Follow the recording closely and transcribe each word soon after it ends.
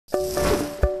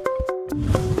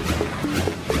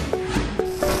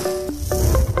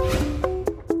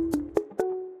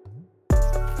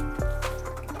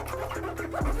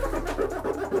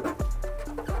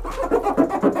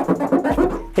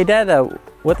Hey, Dad,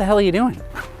 what the hell are you doing?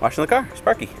 Washing the car,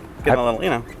 Sparky. Getting a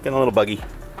little, getting a little buggy.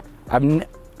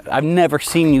 I've never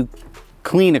seen you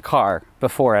clean a car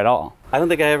before at all. I don't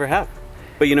think I ever have.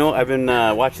 But you know, I've been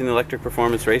watching the Electric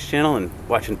Performance Race Channel and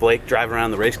watching Blake drive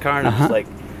around the race car, and I'm just like,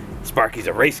 Sparky's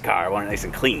a race car, I want it nice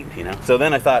and clean, you know? So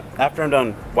then I thought, after I'm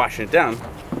done washing it down,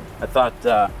 I thought,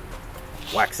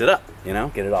 wax it up, you know?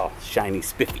 Get it all shiny,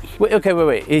 spiffy. Wait, okay,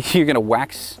 wait. You're gonna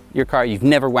wax your car? You've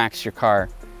never waxed your car?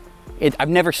 I've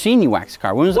never seen you wax a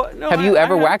car. When was have you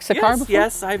ever waxed a car before?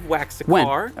 Yes, I've waxed a when?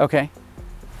 car. Okay.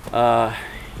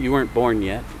 You weren't born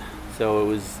yet, so it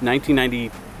was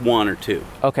 1991 or 2.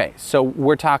 Okay, so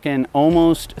we're talking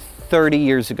almost 30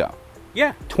 years ago.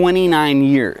 Yeah. 29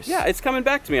 years. Yeah, it's coming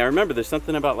back to me. I remember there's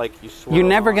something about like you swirl. You're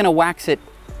never gonna wax it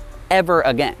ever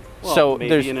again. Well, so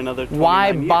maybe in another 29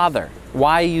 why years. bother?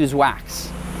 Why use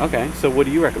wax? Okay, so what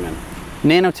do you recommend?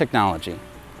 Nanotechnology.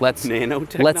 Let's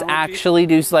actually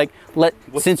do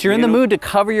since you're in the mood to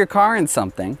cover your car in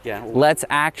something, let's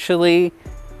actually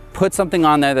put something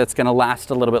on there that's gonna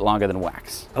last a little bit longer than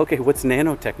wax. Okay, what's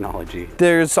nanotechnology?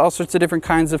 There's all sorts of different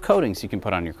kinds of coatings you can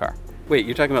put on your car. Wait,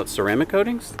 you're talking about ceramic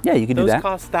coatings? Yeah, you can do that. Those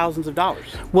cost thousands of dollars.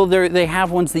 Well, they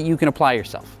have ones that you can apply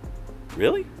yourself.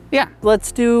 Really? Yeah,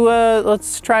 let's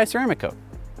try a ceramic coat.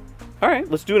 All right,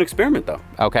 let's do an experiment though.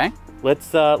 Okay.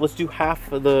 Let's do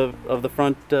half of the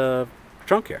front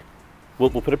trunk here. We'll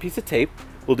put a piece of tape.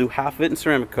 We'll do half of it in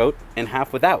ceramic coat and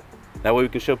half without. That way we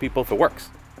can show people if it works.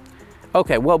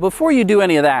 Okay. Well, before you do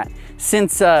any of that,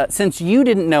 since you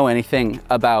didn't know anything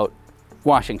about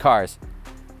washing cars,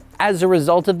 as a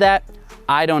result of that,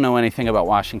 I don't know anything about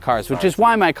washing cars, which is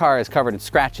why my car is covered in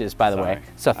scratches, by the way.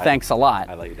 So thanks a lot.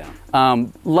 I let you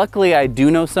down. Luckily, I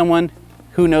do know someone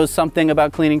who knows something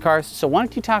about cleaning cars. So why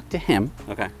don't you talk to him?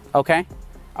 Okay. Okay.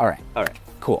 All right. All right.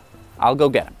 Cool. I'll go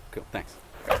get him. Cool. Thanks.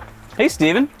 Hey,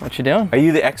 Steven. What you doing? Are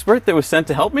you the expert that was sent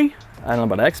to help me? I don't know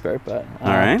about expert, but all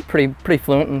right. Pretty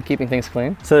fluent in keeping things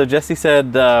clean. So Jesse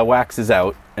said wax is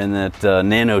out and that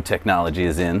nanotechnology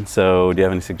is in. So do you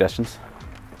have any suggestions?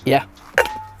 Yeah.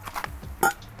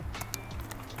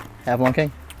 Avalon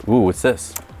King. Ooh, what's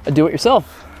this? A do-it-yourself.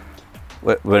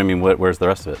 What I mean, where's the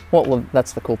rest of it? Well,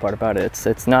 that's the cool part about it.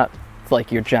 It's not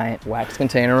like your giant wax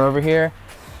container over here.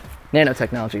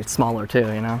 Nanotechnology, it's smaller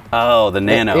too, you know? Oh, the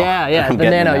nano. Yeah, the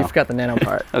nano, you forgot the nano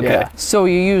part. Okay. Yeah. So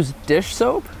you use dish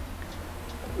soap?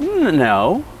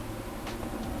 No.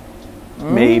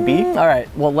 Maybe. All right,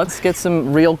 well, let's get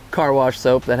some real car wash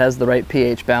soap that has the right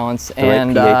pH balance. Right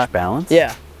pH balance?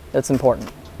 Yeah, that's important.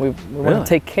 We want to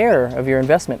take care of your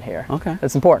investment here. Okay.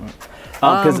 That's important.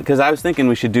 Because I was thinking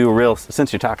we should do a real,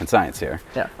 since you're talking science here,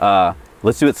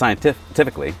 let's do it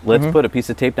scientifically. Let's put a piece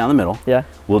of tape down the middle. Yeah.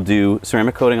 We'll do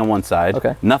ceramic coating on one side,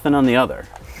 nothing on the other.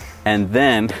 And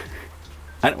then,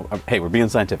 hey, we're being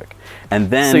scientific. And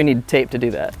then. So you need tape to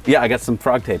do that? Yeah, I got some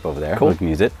frog tape over there. Cool. We can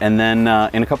use it. And then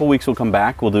in a couple weeks we'll come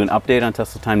back. We'll do an update on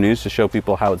Tesla Time News to show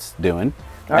people how it's doing.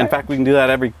 In fact, we can do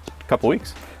that every couple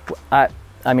weeks.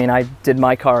 I mean, I did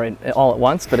my car all at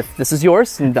once, but if this is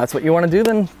yours and that's what you want to do,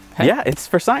 then hey. Yeah, it's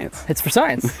for science. It's for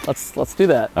science. let's do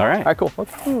that. All right. All right,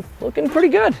 cool. Looking pretty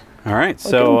good. All right.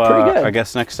 So I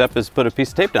guess next step is put a piece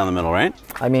of tape down the middle, right?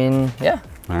 I mean, yeah.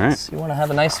 All right. So you want to have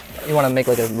you want to make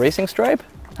like a racing stripe?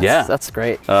 That's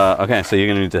great. Okay, so you're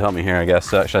gonna need to help me here, I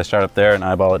guess. Should I start up there and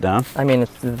eyeball it down? I mean,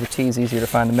 the T is easier to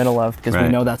find the middle of because we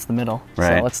know that's the middle.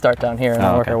 Right. So let's start down here and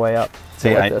work our way up.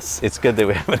 See, like this. It's good that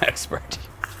we have an expert.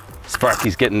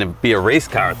 Sparky's getting to be a race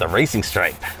car at the racing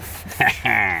stripe.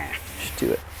 Just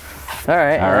do it. All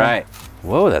right. All right.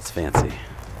 Whoa, that's fancy.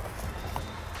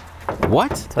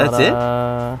 What? That's it?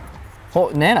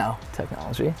 Well, nano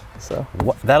technology. So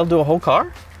what? That'll do a whole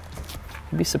car?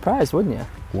 You'd be surprised, wouldn't you?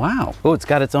 Wow. Oh, it's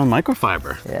got its own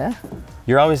microfiber. Yeah.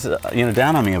 You're always,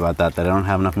 down on me about that I don't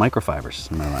have enough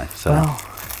microfibers in my life. So. Well,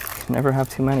 never have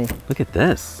too many. Look at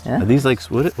this. Yeah. Are these like,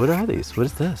 what are these? What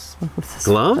is this? What's this?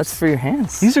 Gloves? That's for your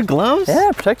hands. These are gloves?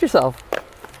 Yeah, protect yourself.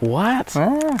 What?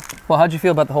 Yeah. Well, how'd you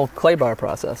feel about the whole clay bar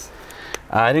process?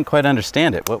 I didn't quite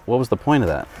understand it. What was the point of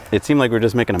that? It seemed like we were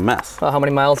just making a mess. Well, how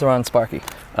many miles are on Sparky?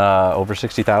 Over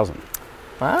 60,000.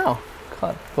 Wow.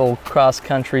 Little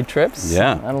cross-country trips.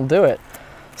 Yeah. That'll do it.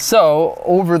 So,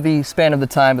 over the span of the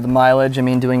time of the mileage, I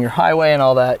mean, doing your highway and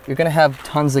all that, you're going to have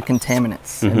tons of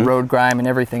contaminants and road grime and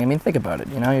everything. I mean, think about it.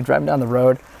 You're driving down the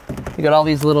road, you got all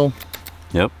these little...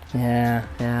 Yep. Yeah,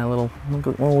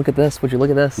 look at this. Would you look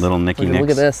at this? Little nicky nicks. Look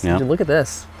at this. Yep. Would you look at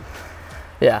this?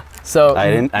 Yeah, so... I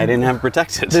didn't have it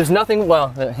protected. There's nothing, well,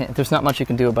 there's not much you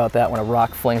can do about that when a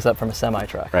rock flings up from a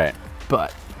semi-truck. Right.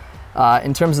 But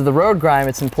in terms of the road grime,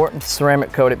 it's important to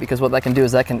ceramic coat it because what that can do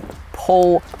is that can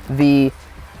pull the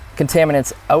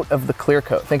contaminants out of the clear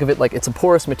coat. Think of it like it's a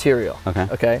porous material. Okay.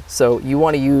 Okay. So you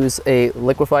want to use a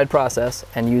liquefied process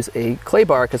and use a clay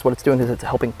bar, because what it's doing is it's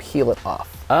helping peel it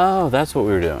off. Oh, that's what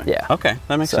we were doing. Yeah. Okay,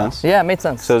 that makes sense. Yeah, it made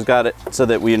sense. So it's got it so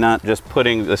that we're not just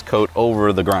putting this coat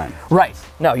over the grime. Right.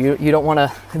 No, you don't want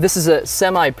to. This is a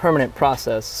semi-permanent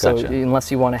process. So Gotcha.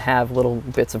 unless you want to have little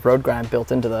bits of road grime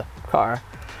built into the car.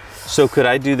 So could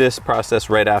I do this process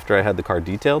right after I had the car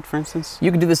detailed, for instance? You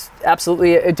can do this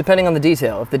absolutely, depending on the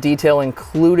detail. If the detail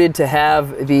included to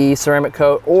have the ceramic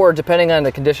coat, or depending on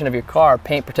the condition of your car,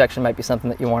 paint protection might be something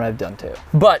that you want to have done too.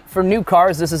 But for new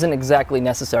cars, this isn't exactly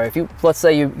necessary. If you, let's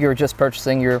say you're just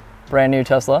purchasing your brand new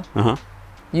Tesla,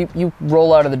 you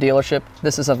roll out of the dealership,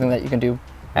 this is something that you can do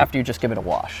after you just give it a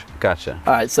wash. Gotcha.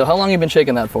 All right, so how long have you been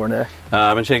shaking that for there?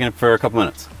 I've been shaking it for a couple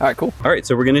minutes. All right, cool. All right,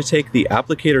 so we're gonna take the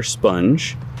applicator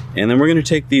sponge, and then we're gonna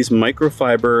take these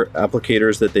microfiber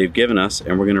applicators that they've given us,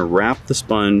 and we're gonna wrap the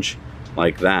sponge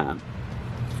like that.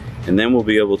 And then we'll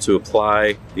be able to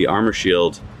apply the armor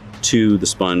shield to the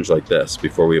sponge like this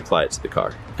before we apply it to the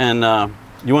car. And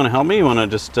you wanna help me? You wanna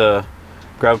just grab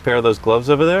a pair of those gloves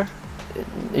over there?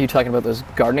 Are you talking about those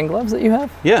gardening gloves that you have?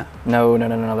 Yeah. No,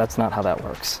 that's not how that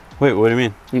works. Wait, what do you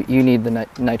mean? You need the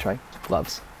nitrite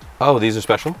gloves. Oh, these are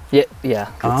special?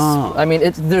 Yeah. Oh. I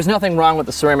mean, there's nothing wrong with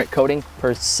the ceramic coating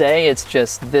per se. It's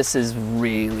just this is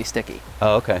really sticky.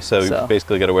 Oh, okay. So you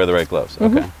basically got to wear the right gloves.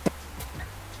 Okay.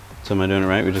 So am I doing it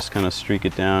right? We just kind of streak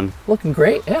it down. Looking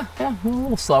great. Yeah. A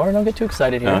little slower. Don't get too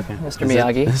excited here, Okay. Mr.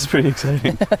 Miyagi. This is pretty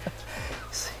exciting.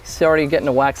 He's already getting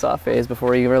a wax off phase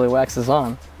before he really waxes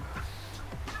on.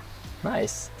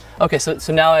 Nice. Okay,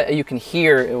 so now you can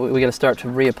hear, we got to start to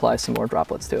reapply some more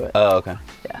droplets to it. Oh, okay.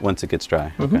 Yeah. Once it gets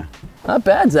dry. Okay. Not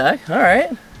bad, Zach. All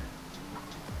right.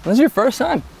 This is your first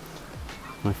time.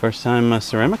 My first time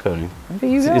ceramic coating. Look at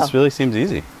you go. It really seems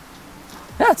easy.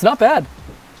 Yeah, it's not bad.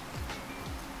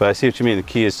 But I see what you mean. The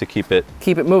key is to keep it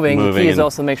moving. The key is and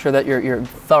also make sure that you're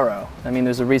thorough. I mean,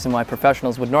 there's a reason why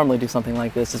professionals would normally do something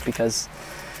like this, is because,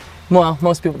 well,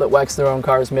 most people that wax their own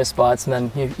cars miss spots,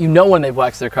 and then you know when they've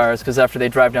waxed their cars, because after they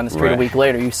drive down the street a week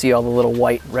later, you see all the little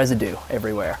white residue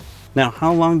everywhere. Now,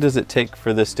 how long does it take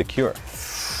for this to cure?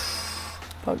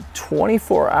 About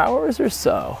 24 hours or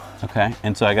so. Okay,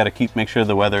 and so I got to make sure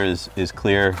the weather is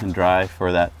clear and dry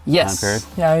for that time period?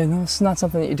 Yeah, it's not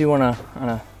something that you do on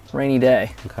a rainy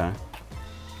day. Okay.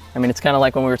 I mean, it's kind of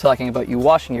like when we were talking about you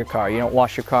washing your car. You don't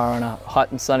wash your car on a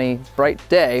hot and sunny, bright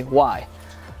day. Why?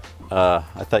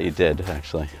 I thought you did,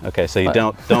 actually. Okay, so you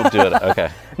don't do it. Okay.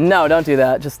 No, don't do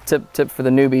that. Just tip for the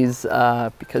newbies,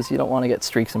 because you don't want to get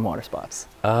streaks and water spots.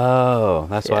 Oh,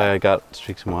 that's why I got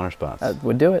streaks and water spots. That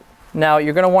would do it. Now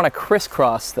you're going to want to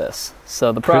crisscross this.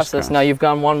 So the process, now you've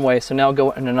gone one way, so now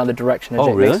go in another direction.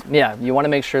 Oh, really? Yeah, you want to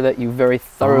make sure that you very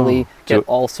thoroughly get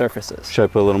all surfaces. Should I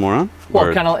put a little more on? Well,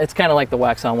 it's kind of like the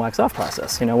wax on, wax off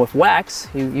process. You know, with wax,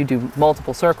 you do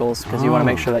multiple circles because you want to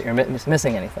make sure that you're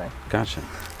missing anything. Gotcha.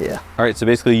 Yeah. All right, so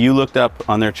basically you looked up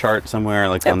on their chart somewhere,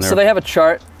 like on their... So they have a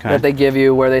chart that they give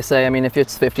you where they say, I mean, if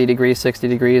it's 50 degrees, 60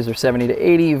 degrees, or 70 to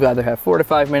 80, you've either have 4 to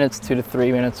 5 minutes, 2 to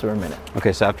 3 minutes, or a minute.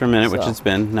 Okay, so after a minute, which it's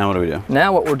been, now what do we do?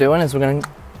 Now what we're doing is we're going to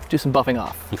do some buffing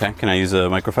off. Okay, can I use a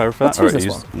microfiber for that? Let's use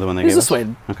this one. The one they use gave the us?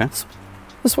 suede. Okay.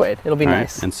 The suede, it'll be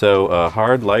nice. And so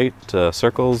hard, light,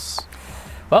 circles?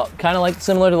 Well, kind of like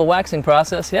similar to the waxing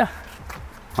process, yeah.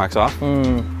 Wax off?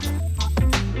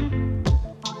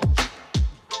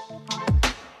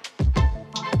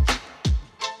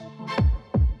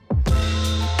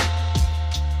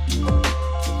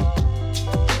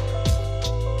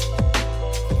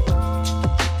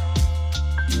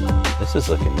 This is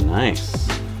looking nice.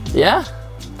 Yeah?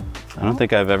 I don't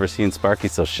think I've ever seen Sparky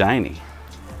so shiny.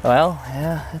 Well,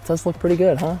 yeah, it does look pretty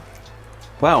good, huh?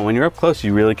 Wow, when you're up close,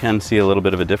 you really can see a little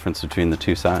bit of a difference between the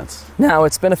two sides. Now,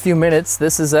 it's been a few minutes.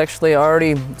 This has actually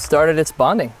already started its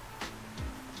bonding.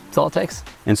 That's all it takes.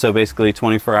 And so basically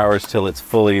 24 hours till it's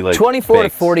fully like 24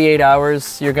 baked. to 48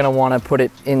 hours, you're gonna wanna put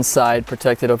it inside,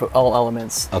 protected of all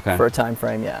elements for a time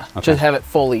frame, yeah. Okay. Just have it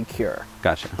fully cure.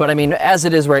 Gotcha. But I mean, as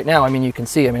it is right now, I mean, you can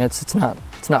see, I mean, it's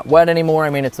not wet anymore. I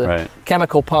mean, it's a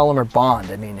chemical polymer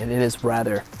bond. I mean, it is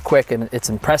rather quick and it's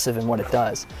impressive in what it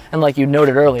does. And like you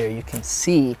noted earlier, you can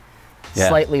see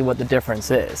slightly what the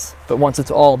difference is. But once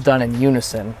it's all done in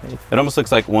unison. It almost looks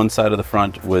like one side of the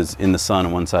front was in the sun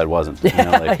and one side wasn't. You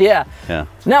know, like, yeah.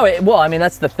 No, well, I mean,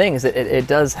 that's the thing, is it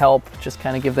does help just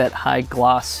kind of give that high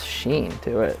gloss sheen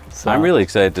to it. So. I'm really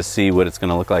excited to see what it's going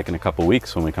to look like in a couple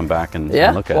weeks when we come back and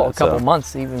look at it. Well, a couple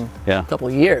months, even a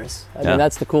couple years. I mean,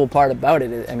 that's the cool part about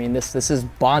it. I mean, this is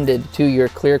bonded to your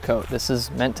clear coat. This is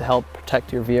meant to help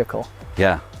protect your vehicle.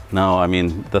 Yeah. No, I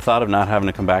mean, the thought of not having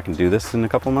to come back and do this in a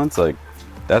couple months, like,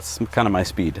 That's kind of my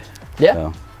speed. Yeah,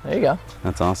 So, there you go.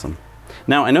 that's awesome.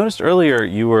 Now, I noticed earlier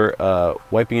you were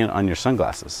wiping it on your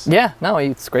sunglasses. Yeah, no,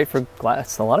 it's great for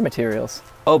glass, a lot of materials.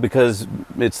 Oh, because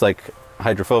it's like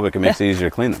hydrophobic, it makes it easier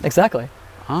to clean them. Exactly.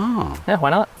 Oh. Yeah, why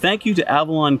not? Thank you to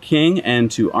Avalon King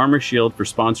and to Armor Shield for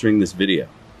sponsoring this video.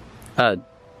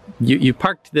 You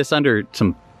parked this under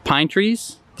some pine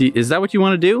trees? Is that what you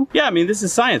want to do? Yeah, I mean, this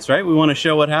is science, right? We want to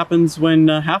show what happens when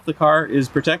half the car is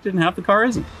protected and half the car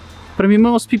isn't. But I mean,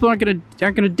 most people aren't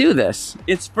gonna do this.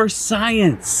 It's for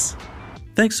science.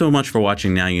 Thanks so much for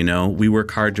watching Now You Know. We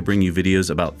work hard to bring you videos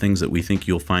about things that we think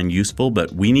you'll find useful,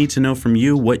 but we need to know from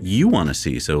you what you want to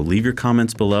see, so leave your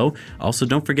comments below. Also,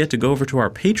 don't forget to go over to our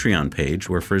Patreon page,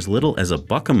 where for as little as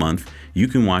 $1 a month, you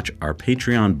can watch our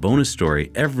Patreon bonus story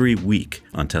every week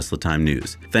on Tesla Time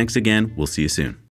News. Thanks again. We'll see you soon.